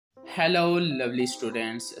Hello lovely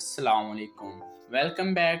students, Assalamu alaikum.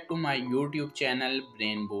 Welcome back to my YouTube channel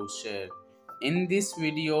Brain Booster. In this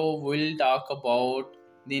video we'll talk about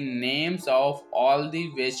the names of all the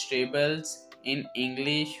vegetables in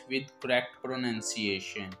English with correct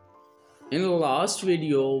pronunciation. In the last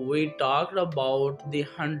video we talked about the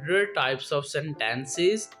 100 types of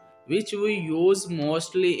sentences which we use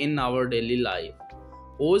mostly in our daily life,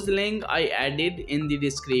 whose link I added in the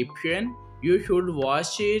description. You should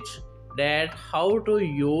watch it that how to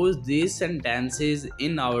use these sentences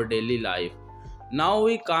in our daily life. Now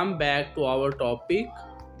we come back to our topic.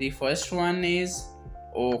 The first one is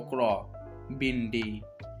okra, bindi,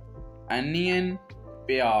 onion,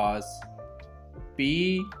 pyaz,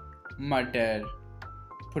 pea, matar,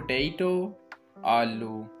 potato,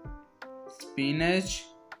 aloo, spinach,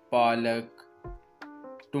 palak,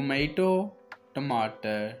 tomato,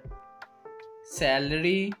 टमाटर,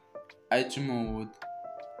 celery, अजमूद,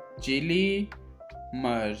 chili,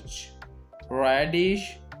 मिर्च, radish,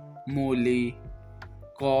 मूली,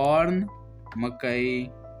 corn,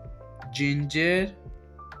 मकई, ginger,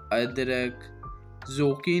 अदरक,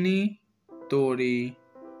 zucchini, तोरी,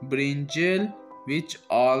 brinjal, which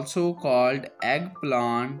also called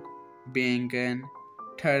eggplant, बैंगन,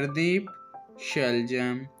 turnip,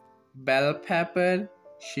 शलजम, bell pepper,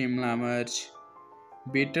 Shimla मिर्च,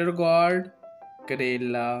 bitter gourd,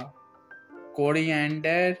 करेला,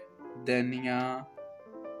 कोरिएंडर, धनिया,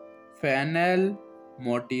 फेनल,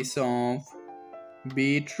 मोटी सौंफ,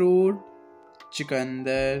 बीटरूट,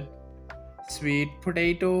 चुकंदर, स्वीट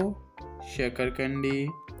पोटैटो, शकरकंदी,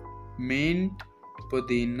 मिंट,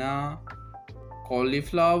 पुदीना,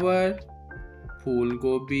 कॉलीफ्लावर, फूल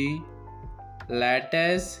गोभी,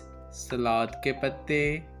 लेटस, सलाद के पत्ते,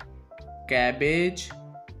 कैबेज,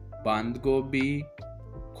 बंद गोभी,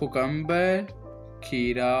 कुकम्बर,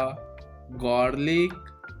 खीरा, गार्लिक,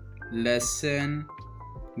 लहसुन,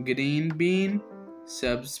 ग्रीन बीन,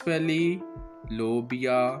 सब्ज फली,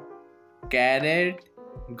 लोबिया, कैरेट,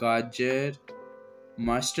 गाजर,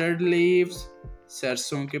 मस्टर्ड लीव्स,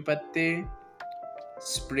 सरसों के पत्ते,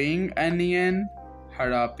 स्प्रिंग अनियन,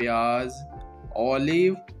 हरा प्याज,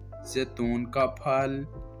 ऑलिव, जैतून का फल,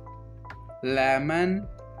 लेमन,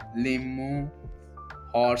 लीमू,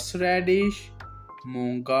 हॉर्स रेडिश,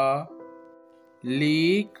 मूंगा,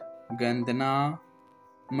 लीक, गंदना,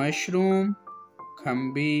 मशरूम,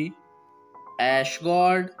 खम्बी,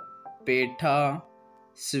 एशगॉर्ड, पेठा,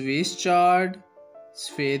 स्विस चार्ड,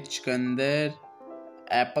 सफ़ेद चुकंदर,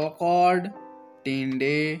 एप्पलकॉर्ड,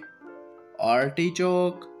 टिंडे,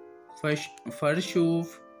 आर्टिचोक,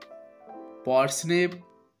 फरशूफ, पार्सनिप,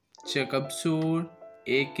 चकबसूर,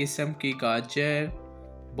 एक किस्म की गाजर,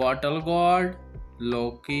 बॉटल गॉर्ड,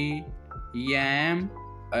 लौकी, यैम,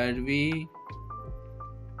 अरवी,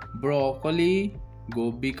 ब्रोकोली,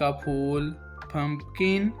 गोभी का फूल,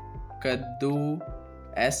 पंपकिन, कद्दू,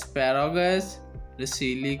 एस्पैरागस,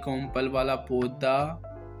 रसीली कोंपल वाला पौधा,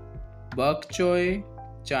 बक चोय,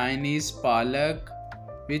 चाइनीज पालक,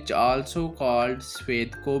 which also called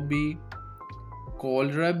सफ़ेद गोभी,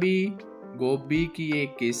 कोलरबी, गोभी की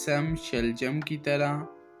एक किस्म शलजम की तरह,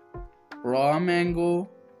 रॉ मैंगो,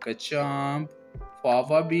 कच्चा आम,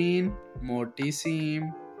 fava bean, मोटी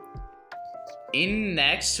सीम. In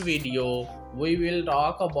next video, we will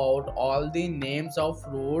talk about all the names of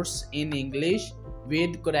fruits in English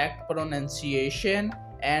with correct pronunciation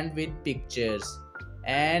and with pictures.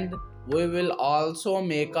 And we will also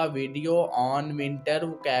make a video on winter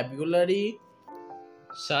vocabulary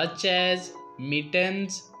such as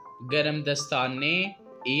mittens, garam dastane,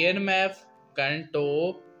 earmuff, current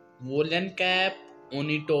top, woolen cap,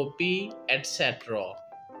 uni topi, etc.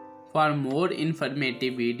 For more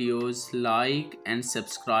informative videos, like and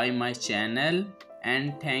subscribe my channel,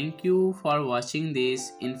 and thank you for watching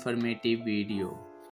this informative video.